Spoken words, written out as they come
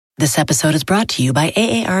This episode is brought to you by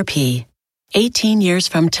AARP. 18 years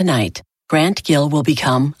from tonight, Grant Gill will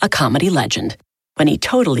become a comedy legend when he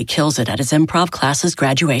totally kills it at his improv class's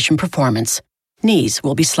graduation performance. Knees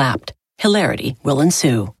will be slapped. Hilarity will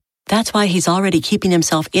ensue. That's why he's already keeping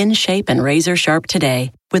himself in shape and razor sharp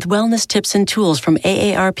today with wellness tips and tools from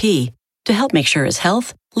AARP to help make sure his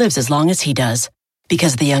health lives as long as he does.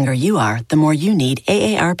 Because the younger you are, the more you need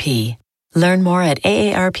AARP. Learn more at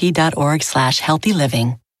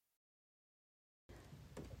aarp.org/healthyliving.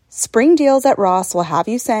 Spring deals at Ross will have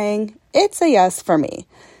you saying, it's a yes for me.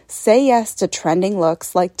 Say yes to trending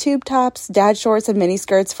looks like tube tops, dad shorts, and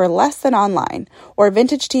miniskirts for less than online, or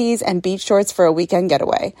vintage tees and beach shorts for a weekend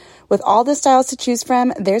getaway. With all the styles to choose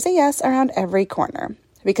from, there's a yes around every corner.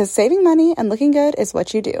 Because saving money and looking good is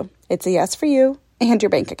what you do. It's a yes for you and your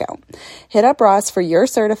bank account. Hit up Ross for your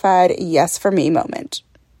certified yes for me moment.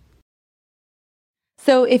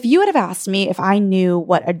 So if you would have asked me if I knew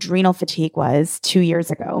what adrenal fatigue was 2 years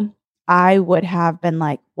ago, I would have been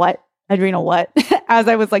like, what? Adrenal what? As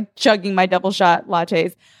I was like chugging my double shot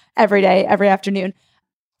lattes every day, every afternoon.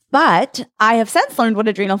 But I have since learned what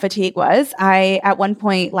adrenal fatigue was. I, at one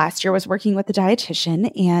point last year, was working with a dietitian,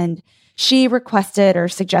 and she requested or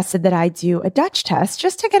suggested that I do a Dutch test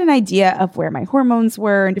just to get an idea of where my hormones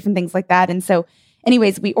were and different things like that. And so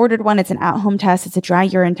anyways, we ordered one. It's an at-home test. It's a dry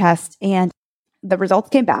urine test. And the results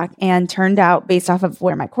came back and turned out, based off of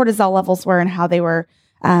where my cortisol levels were and how they were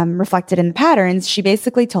reflected in the patterns, she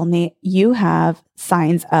basically told me, you have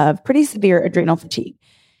signs of pretty severe adrenal fatigue.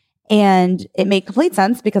 And it made complete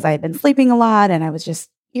sense because I had been sleeping a lot and I was just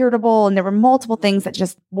irritable, and there were multiple things that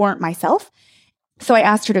just weren't myself. So I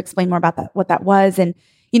asked her to explain more about that, what that was. And,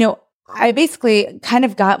 I basically kind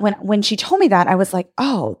of got, when she told me that, I was like,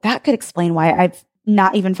 oh, that could explain why I've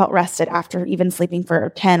not even felt rested after even sleeping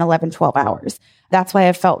for 10, 11, 12 hours. That's why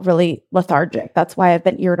I've felt really lethargic. That's why I've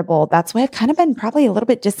been irritable. That's why I've kind of been probably a little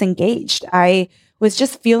bit disengaged. I was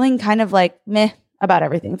just feeling kind of like meh about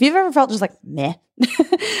everything. If you've ever felt just like meh,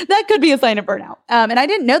 that could be a sign of burnout. And I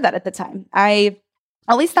didn't know that at the time. I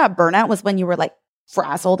at least thought burnout was when you were like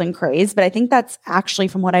frazzled and crazed. But I think that's actually,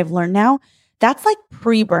 from what I've learned now, that's like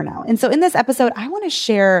pre-burnout. And so in this episode, I want to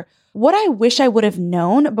share what I wish I would have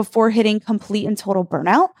known before hitting complete and total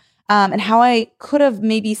burnout, and how I could have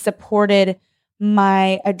maybe supported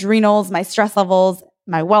my adrenals, my stress levels,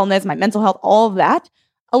 my wellness, my mental health, all of that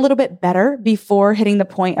a little bit better before hitting the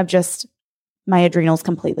point of just my adrenals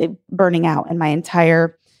completely burning out and my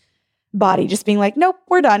entire body just being like, nope,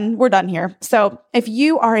 we're done here. So if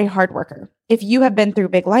you are a hard worker, if you have been through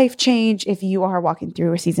big life change, if you are walking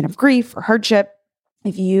through a season of grief or hardship,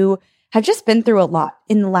 if you have just been through a lot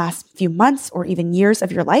in the last few months or even years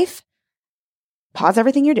of your life, pause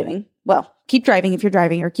everything you're doing. Well, keep driving if you're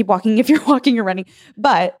driving, or keep walking if you're walking or running.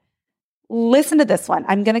 But listen to this one.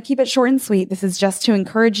 I'm going to keep it short and sweet. This is just to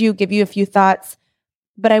encourage you, give you a few thoughts.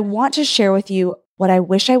 But I want to share with you what I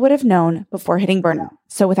wish I would have known before hitting burnout.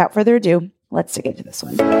 So without further ado, let's dig into this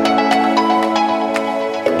one.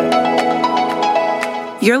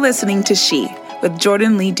 You're listening to She with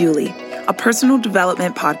Jordan Lee Dooley, a personal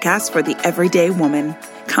development podcast for the everyday woman.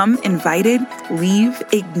 Come invited, leave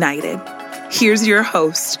ignited. Here's your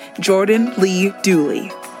host, Jordan Lee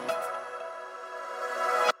Dooley.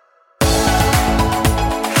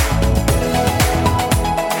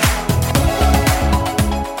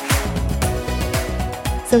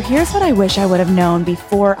 So here's what I wish I would have known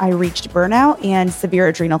before I reached burnout and severe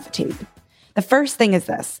adrenal fatigue. The first thing is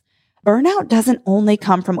this. Burnout doesn't only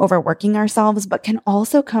come from overworking ourselves, but can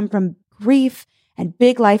also come from grief and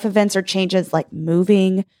big life events or changes like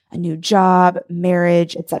moving, a new job,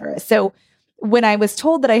 marriage, etc. So when I was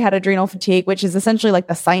told that I had adrenal fatigue, which is essentially like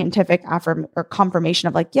the scientific confirmation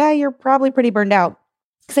of like, yeah, you're probably pretty burned out.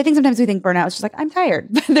 Because I think sometimes we think burnout is just like, I'm tired.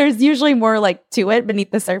 But there's usually more like to it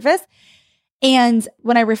beneath the surface. And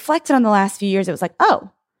when I reflected on the last few years, it was like,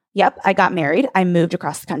 oh, yep, I got married. I moved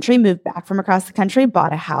across the country, moved back from across the country,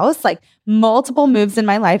 bought a house, like multiple moves in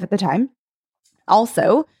my life at the time.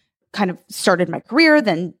 Also kind of started my career,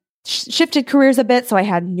 then shifted careers a bit. So I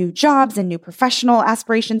had new jobs and new professional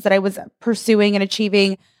aspirations that I was pursuing and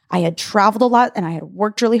achieving. I had traveled a lot and I had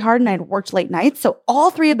worked really hard and I had worked late nights. So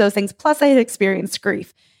all three of those things, plus I had experienced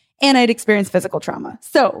grief and I had experienced physical trauma.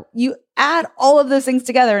 So you add all of those things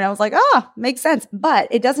together and I was like, makes sense. But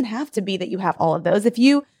it doesn't have to be that you have all of those. If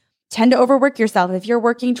you tend to overwork yourself, if you're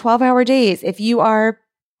working 12-hour days, if you are,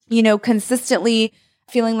 consistently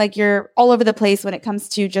feeling like you're all over the place when it comes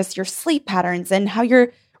to just your sleep patterns and how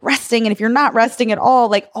you're resting, and if you're not resting at all,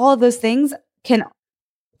 like all of those things can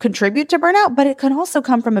contribute to burnout, but it can also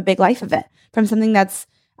come from a big life event, from something that's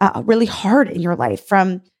really hard in your life,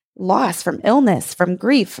 from loss, from illness, from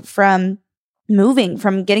grief, from moving,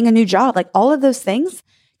 from getting a new job. Like all of those things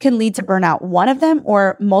can lead to burnout, one of them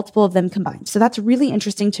or multiple of them combined. So that's really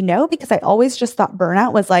interesting to know, because I always just thought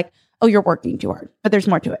burnout was like, oh, you're working too hard, but there's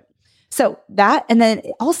more to it. So that, and then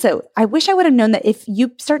also, I wish I would have known that if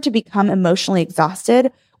you start to become emotionally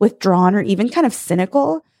exhausted, withdrawn, or even kind of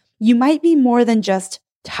cynical, you might be more than just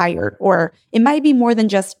tired, or it might be more than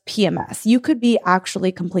just PMS. You could be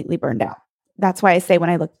actually completely burned out. That's why I say when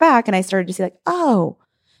I look back and I started to see like, oh,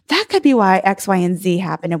 that could be why X, Y, and Z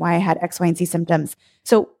happened and why I had X, Y, and Z symptoms.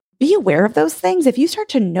 So be aware of those things. If you start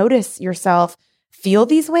to notice yourself feel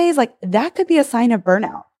these ways, like that could be a sign of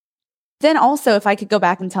burnout. Then also, if I could go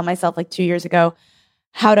back and tell myself like 2 years ago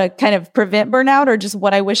how to kind of prevent burnout, or just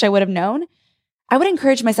what I wish I would have known, I would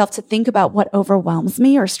encourage myself to think about what overwhelms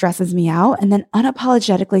me or stresses me out, and then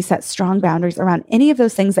unapologetically set strong boundaries around any of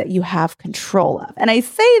those things that you have control of. And I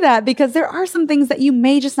say that because there are some things that you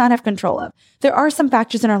may just not have control of. There are some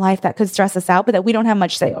factors in our life that could stress us out, but that we don't have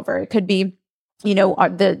much say over. It could be,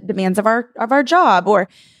 the demands of our job or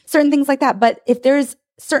certain things like that. But if there's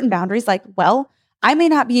certain boundaries, like, well, I may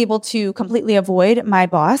not be able to completely avoid my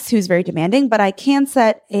boss who's very demanding, but I can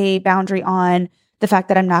set a boundary on the fact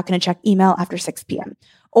that I'm not going to check email after 6 p.m.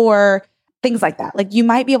 or things like that. Like you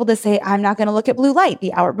might be able to say, I'm not going to look at blue light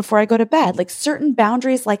the hour before I go to bed. Like certain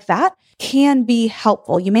boundaries like that can be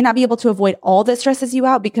helpful. You may not be able to avoid all that stresses you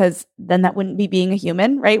out, because then that wouldn't be being a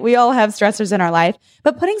human, right? We all have stressors in our life,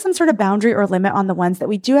 but putting some sort of boundary or limit on the ones that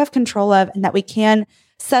we do have control of and that we can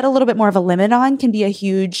set a little bit more of a limit on can be a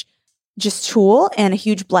huge just tool and a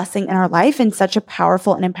huge blessing in our life, and such a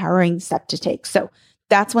powerful and empowering step to take. So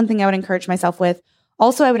that's one thing I would encourage myself with.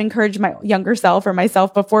 Also, I would encourage my younger self or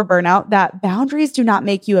myself before burnout that boundaries do not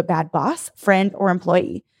make you a bad boss, friend, or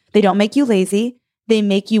employee. They don't make you lazy. They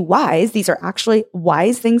make you wise. These are actually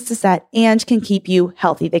wise things to set and can keep you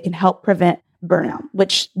healthy. They can help prevent burnout,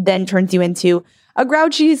 which then turns you into a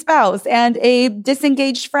grouchy spouse and a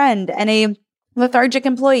disengaged friend and a lethargic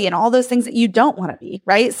employee and all those things that you don't want to be,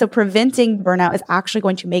 right? So preventing burnout is actually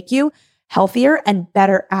going to make you healthier and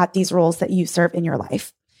better at these roles that you serve in your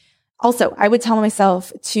life. Also, I would tell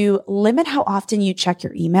myself to limit how often you check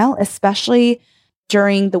your email, especially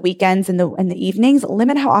during the weekends and the evenings.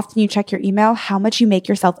 Limit how often you check your email, how much you make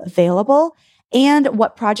yourself available, and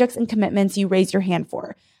what projects and commitments you raise your hand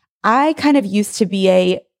for. I kind of used to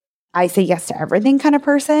be I say yes to everything kind of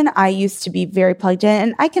person. I used to be very plugged in,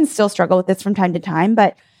 and I can still struggle with this from time to time,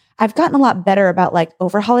 but I've gotten a lot better about like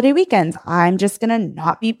over holiday weekends. I'm just going to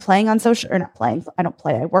not be playing on social, or not playing. I don't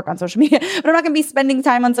play. I work on social media, but I'm not going to be spending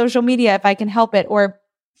time on social media if I can help it. Or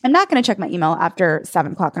I'm not going to check my email after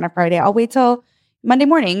 7 o'clock on a Friday. I'll wait till Monday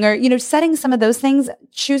morning, or, setting some of those things,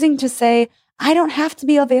 choosing to say, I don't have to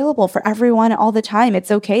be available for everyone all the time.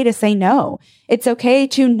 It's okay to say no. It's okay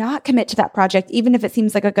to not commit to that project, even if it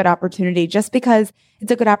seems like a good opportunity. Just because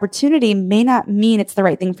it's a good opportunity may not mean it's the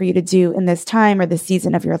right thing for you to do in this time or this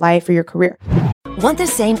season of your life or your career. Want the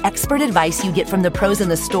same expert advice you get from the pros in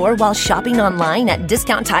the store while shopping online at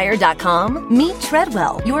DiscountTire.com? Meet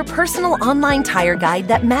Treadwell, your personal online tire guide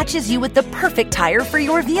that matches you with the perfect tire for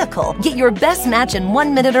your vehicle. Get your best match in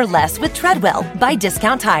 1 minute or less with Treadwell by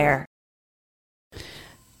Discount Tire.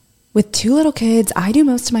 With 2 little kids, I do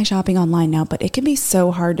most of my shopping online now, but it can be so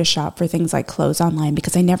hard to shop for things like clothes online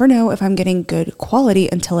because I never know if I'm getting good quality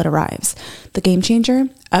until it arrives. The game changer?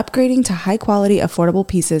 Upgrading to high quality, affordable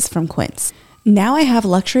pieces from Quince. Now I have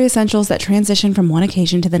luxury essentials that transition from one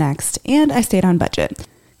occasion to the next, and I stayed on budget.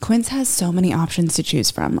 Quince has so many options to choose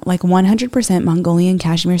from, like 100% Mongolian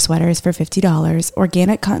cashmere sweaters for $50,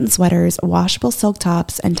 organic cotton sweaters, washable silk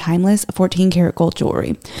tops, and timeless 14-karat gold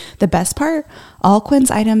jewelry. The best part? All Quince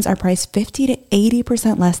items are priced 50 to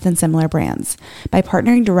 80% less than similar brands. By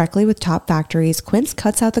partnering directly with top factories, Quince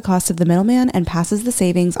cuts out the cost of the middleman and passes the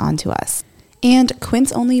savings on to us. And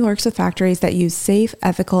Quince only works with factories that use safe,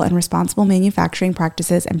 ethical, and responsible manufacturing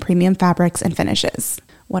practices and premium fabrics and finishes.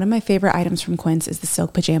 One of my favorite items from Quince is the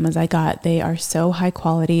silk pajamas I got. They are so high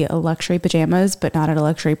quality, luxury pajamas, but not at a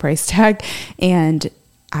luxury price tag. And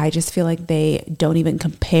I just feel like they don't even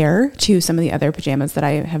compare to some of the other pajamas that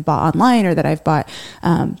I have bought online or that I've bought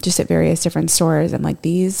just at various different stores. I'm like,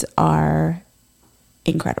 these are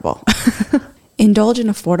incredible. Indulge in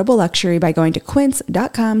affordable luxury by going to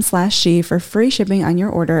quince.com/she for free shipping on your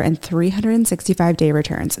order and 365-day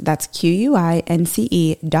returns. That's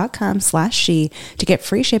QUINCE.com/she to get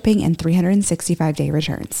free shipping and 365-day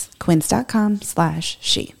returns.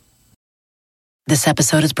 Quince.com/she. This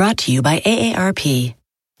episode is brought to you by AARP.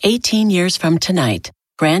 18 years from tonight,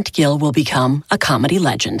 Grant Gill will become a comedy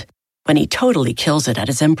legend when he totally kills it at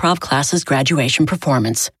his improv class's graduation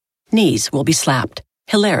performance. Knees will be slapped.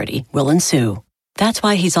 hilarity will ensue. That's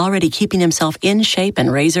why he's already keeping himself in shape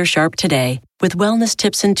and razor sharp today with wellness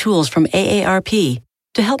tips and tools from AARP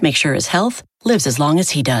to help make sure his health lives as long as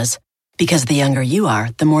he does. Because the younger you are,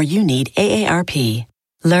 the more you need AARP.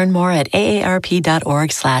 Learn more at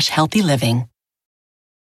aarp.org/healthyliving.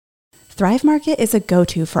 Thrive Market is a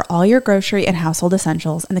go-to for all your grocery and household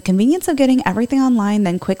essentials, and the convenience of getting everything online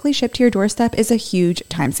then quickly shipped to your doorstep is a huge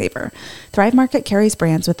time saver. Thrive Market carries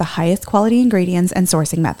brands with the highest quality ingredients and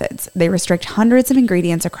sourcing methods. They restrict hundreds of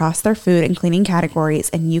ingredients across their food and cleaning categories,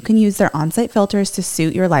 and you can use their on-site filters to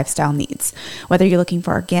suit your lifestyle needs. Whether you're looking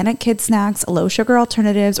for organic kid snacks, low-sugar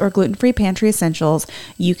alternatives, or gluten-free pantry essentials,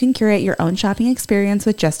 you can curate your own shopping experience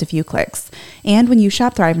with just a few clicks. And when you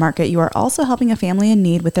shop Thrive Market, you are also helping a family in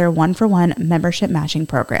need with their one-for-one membership matching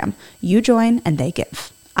program. You join and they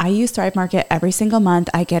give. I use Thrive Market every single month.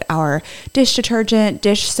 I get our dish detergent,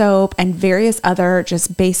 dish soap, and various other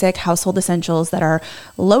just basic household essentials that are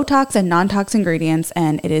low tox and non-tox ingredients,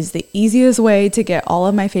 and it is the easiest way to get all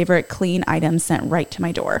of my favorite clean items sent right to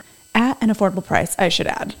my door. At an affordable price, I should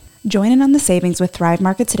add. Join in on the savings with Thrive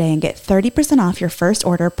Market today and get 30% off your first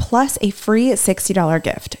order plus a free $60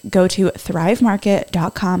 gift. Go to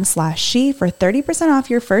thrivemarket.com/she for 30%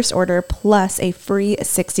 off your first order plus a free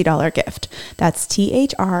 $60 gift. That's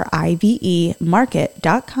THRIVE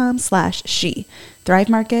market.com/she.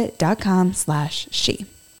 thrivemarket.com/she.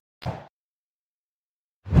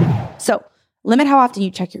 So, limit how often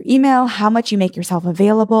you check your email, how much you make yourself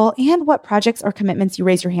available, and what projects or commitments you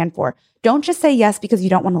raise your hand for. Don't just say yes because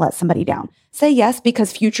you don't want to let somebody down. Say yes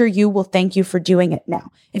because future you will thank you for doing it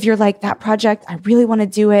now. If you're like, that project, I really want to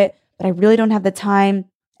do it, but I really don't have the time,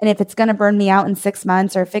 and if it's going to burn me out in 6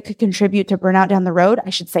 months, or if it could contribute to burnout down the road,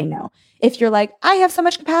 I should say no. If you're like, I have so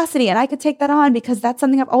much capacity and I could take that on because that's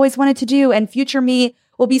something I've always wanted to do, and future me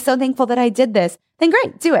will be so thankful that I did this, then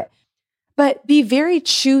great, do it. But be very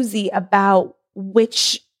choosy about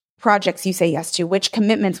which projects you say yes to, which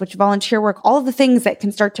commitments, which volunteer work, all of the things that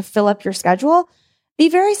can start to fill up your schedule. Be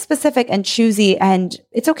very specific and choosy, and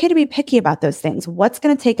it's okay to be picky about those things. What's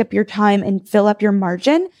going to take up your time and fill up your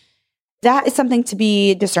margin? That is something to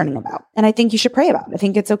be discerning about. And I think you should pray about. I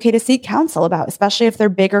think it's okay to seek counsel about, especially if they're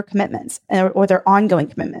bigger commitments or they're ongoing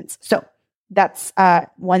commitments. So that's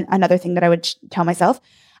another thing that I would tell myself.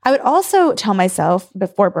 I would also tell myself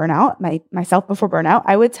before burnout,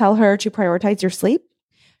 I would tell her to prioritize your sleep,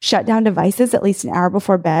 shut down devices at least an hour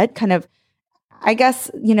before bed. I guess,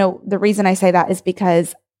 the reason I say that is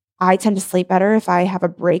because I tend to sleep better if I have a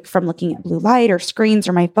break from looking at blue light or screens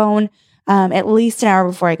or my phone, at least an hour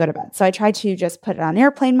before I go to bed. So I try to just put it on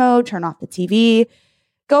airplane mode, turn off the TV,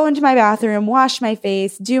 go into my bathroom, wash my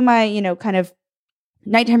face, do my, kind of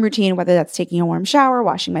nighttime routine, whether that's taking a warm shower,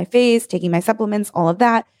 washing my face, taking my supplements, all of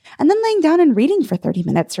that, and then laying down and reading for 30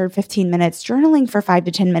 minutes or 15 minutes, journaling for 5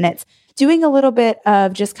 to 10 minutes, doing a little bit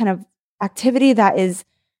of just kind of activity that is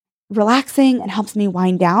relaxing and helps me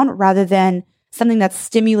wind down rather than something that's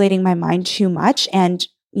stimulating my mind too much and,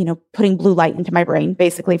 putting blue light into my brain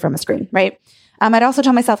basically from a screen, right? I'd also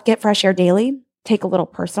tell myself, get fresh air daily, take a little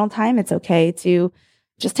personal time. It's okay to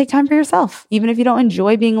just take time for yourself. Even if you don't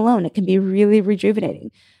enjoy being alone, it can be really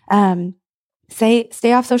rejuvenating.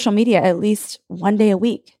 Stay off social media at least one day a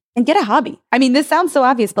week and get a hobby. I mean, this sounds so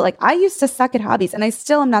obvious, but I used to suck at hobbies and I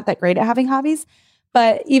still am not that great at having hobbies.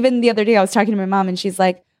 But even the other day I was talking to my mom and she's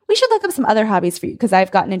like, we should look up some other hobbies for you because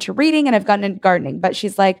I've gotten into reading and I've gotten into gardening. But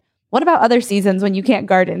she's like, what about other seasons when you can't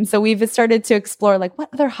garden? So we've started to explore what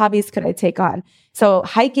other hobbies could I take on? So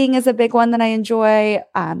hiking is a big one that I enjoy.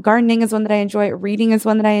 Gardening is one that I enjoy. Reading is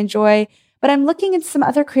one that I enjoy. But I'm looking into some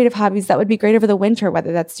other creative hobbies that would be great over the winter,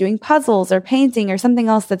 whether that's doing puzzles or painting or something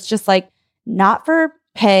else that's just not for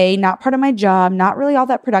pay, not part of my job, not really all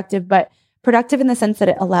that productive, but productive in the sense that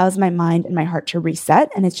it allows my mind and my heart to reset.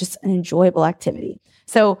 And it's just an enjoyable activity.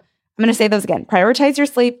 So I'm going to say those again. Prioritize your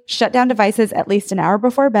sleep, shut down devices at least an hour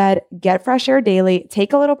before bed, get fresh air daily,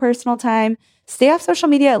 take a little personal time, stay off social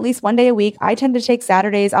media at least one day a week. I tend to take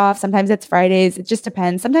Saturdays off. Sometimes it's Fridays. It just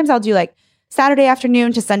depends. Sometimes I'll do Saturday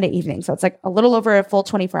afternoon to Sunday evening. So it's a little over a full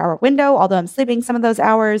 24-hour window, although I'm sleeping some of those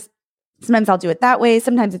hours. Sometimes I'll do it that way.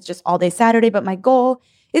 Sometimes it's just all day Saturday. But my goal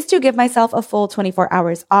is to give myself a full 24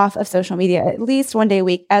 hours off of social media at least one day a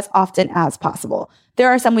week as often as possible. There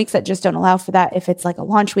are some weeks that just don't allow for that if it's a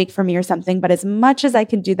launch week for me or something. But as much as I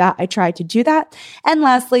can do that, I try to do that. And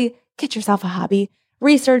lastly, get yourself a hobby.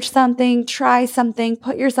 Research something, try something,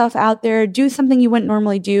 put yourself out there, do something you wouldn't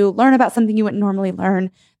normally do, learn about something you wouldn't normally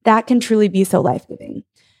learn. That can truly be so life-giving.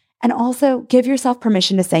 And also give yourself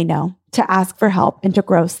permission to say no, to ask for help, and to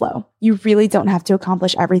grow slow. You really don't have to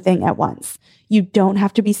accomplish everything at once. You don't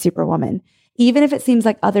have to be Superwoman. Even if it seems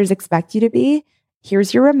like others expect you to be,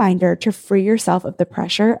 Here's your reminder to free yourself of the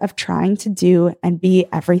pressure of trying to do and be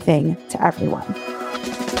everything to everyone.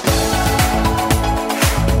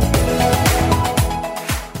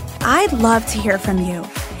 I'd love to hear from you.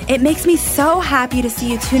 It makes me so happy to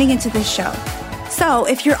see you tuning into this show. So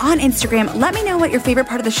if you're on Instagram, let me know what your favorite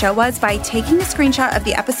part of the show was by taking a screenshot of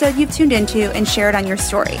the episode you've tuned into and share it on your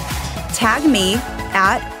story. Tag me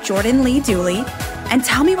at Jordan Lee Dooley and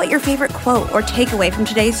tell me what your favorite quote or takeaway from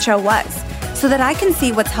today's show was, so that I can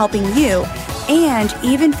see what's helping you and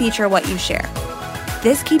even feature what you share.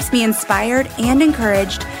 This keeps me inspired and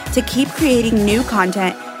encouraged to keep creating new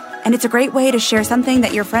content, and it's a great way to share something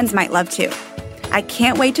that your friends might love too. I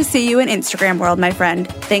can't wait to see you in Instagram world, my friend.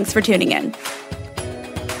 Thanks for tuning in.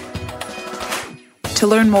 To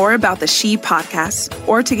learn more about the She Podcast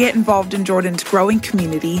or to get involved in Jordan's growing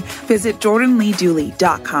community, visit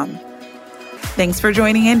jordanleedooley.com. Thanks for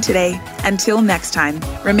joining in today. Until next time,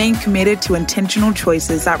 remain committed to intentional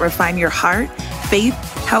choices that refine your heart, faith,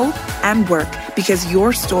 health, and work, because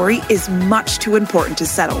your story is much too important to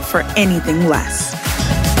settle for anything less.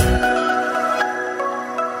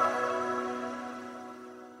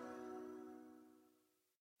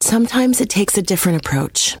 Sometimes it takes a different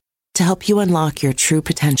approach to help you unlock your true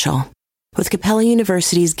potential. With Capella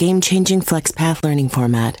University's game-changing FlexPath learning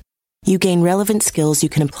format, you gain relevant skills you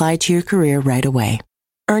can apply to your career right away.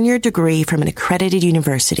 Earn your degree from an accredited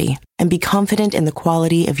university and be confident in the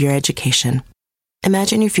quality of your education.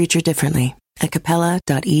 Imagine your future differently at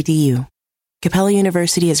capella.edu. Capella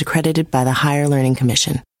University is accredited by the Higher Learning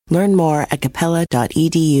Commission. Learn more at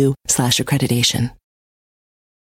capella.edu/accreditation.